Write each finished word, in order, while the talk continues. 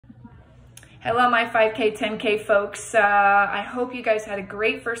Hello, my 5K, 10K folks. I hope you guys had a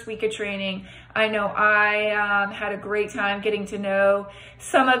great first week of training. I know I had a great time getting to know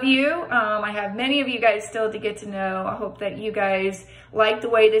some of you. I have many of you guys still to get to know. I hope that you guys like the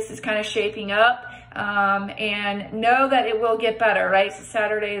way this is kind of shaping up and know that it will get better, right? So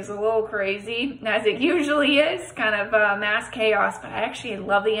Saturday is a little crazy, as it usually is, kind of mass chaos, but I actually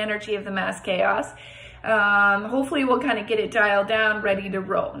love the energy of the mass chaos. Hopefully we'll kind of get it dialed down, ready to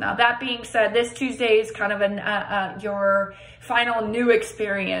roll. Now, that being said, this Tuesday is kind of your final new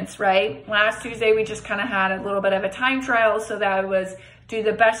experience, right? Last Tuesday, we just kind of had a little bit of a time trial, so that was do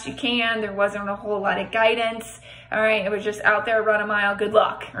the best you can. There wasn't a whole lot of guidance. All right, it was just out there, run a mile, good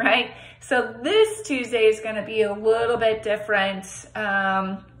luck, right? So this Tuesday is going to be a little bit different.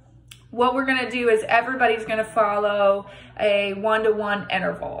 What we're going to do is everybody's going to follow a one-to-one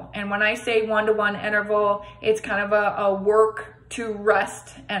interval. And when I say one-to-one interval, it's kind of a work to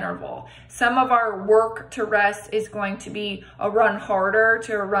rest interval. Some of our work to rest is going to be a run harder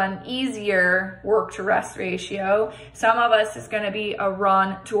to a run easier work to rest ratio. Some of us is going to be a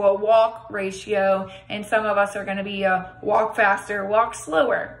run to a walk ratio. And some of us are going to be a walk faster, walk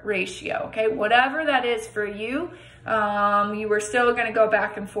slower ratio. Okay, whatever that is for you. You were still going to go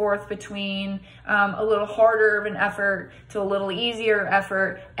back and forth between a little harder of an effort to a little easier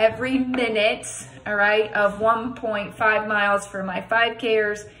effort every minute, all right, of 1.5 miles for my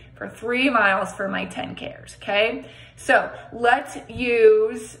 5Kers, for 3 miles for my 10Kers, okay? So let's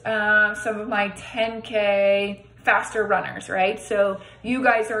use some of my 10K faster runners, right? So you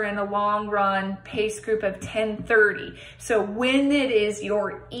guys are in a long run pace group of 10:30. So when it is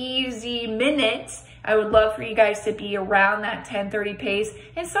your easy minutes, I would love for you guys to be around that 10:30 pace.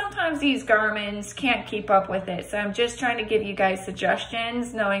 And sometimes these Garmin's can't keep up with it. So I'm just trying to give you guys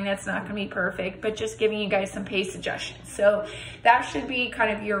suggestions, knowing that's not gonna be perfect, but just giving you guys some pace suggestions. So that should be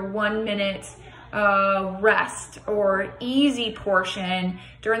kind of your 1 minute rest or easy portion.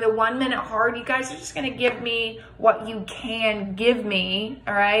 During the 1 minute hard, you guys are just going to give me what you can give me,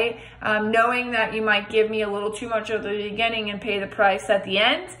 all right? Knowing that you might give me a little too much at the beginning and pay the price at the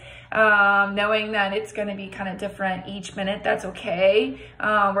end. Knowing that it's going to be kind of different each minute, that's okay.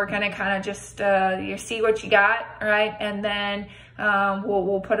 We're going to kind of just you see what you got, all right? And then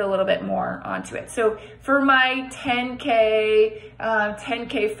we'll put a little bit more onto it. So for my 10K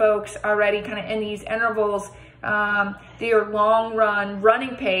folks already kind of in these intervals, your long run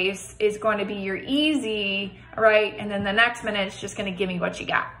running pace is going to be your easy, right? And then the next minute is just going to give me what you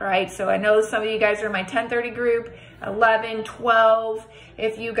got, right? So I know some of you guys are in my 10:30 group, 11, 12.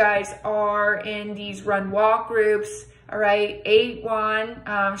 If you guys are in these run walk groups, all right,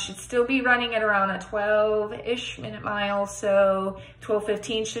 8-1 should still be running at around a 12-ish minute mile. So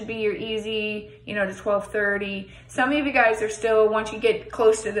 12:15 should be your easy, you know, to 12:30. Some of you guys are still, once you get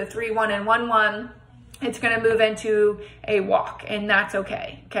close to the 3-1 and 1-1, it's going to move into a walk, and that's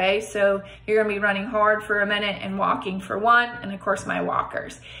okay. Okay, so you're going to be running hard for a minute and walking for 1, and of course my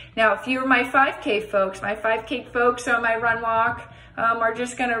walkers. Now, if you're my 5K folks on my run walk are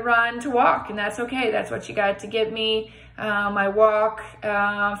just going to run to walk, and that's okay. That's what you got to give me. My walk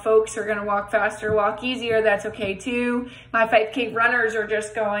folks are going to walk faster, walk easier. That's okay too. My 5K runners are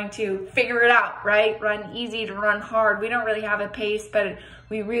just going to figure it out, right? Run easy to run hard. We don't really have a pace, but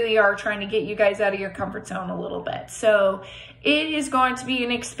we really are trying to get you guys out of your comfort zone a little bit. So it is going to be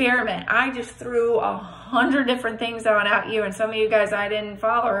an experiment. I just threw 100 different things on at you, and some of you guys, I didn't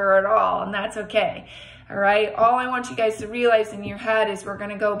follow her at all, and that's okay. All right, all I want you guys to realize in your head is we're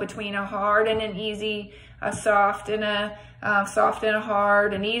gonna go between a hard and an easy, a soft and a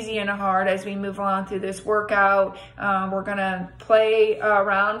hard, an easy and a hard as we move on through this workout. We're gonna play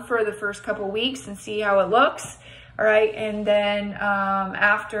around for the first couple weeks and see how it looks. All right, and then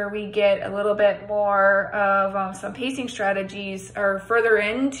after we get a little bit more of some pacing strategies, or further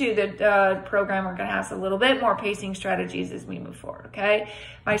into the program, we're gonna have a little bit more pacing strategies as we move forward, okay?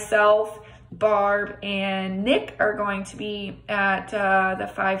 Myself, Barb, and Nick are going to be at the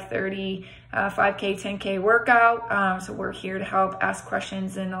 5:30 5K, 10K workout. So we're here to help, ask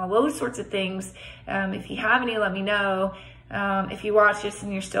questions, and all those sorts of things. If you have any, let me know. If you watch this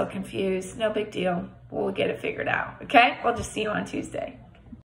and you're still confused, no big deal. We'll get it figured out, okay? We'll just see you on Tuesday.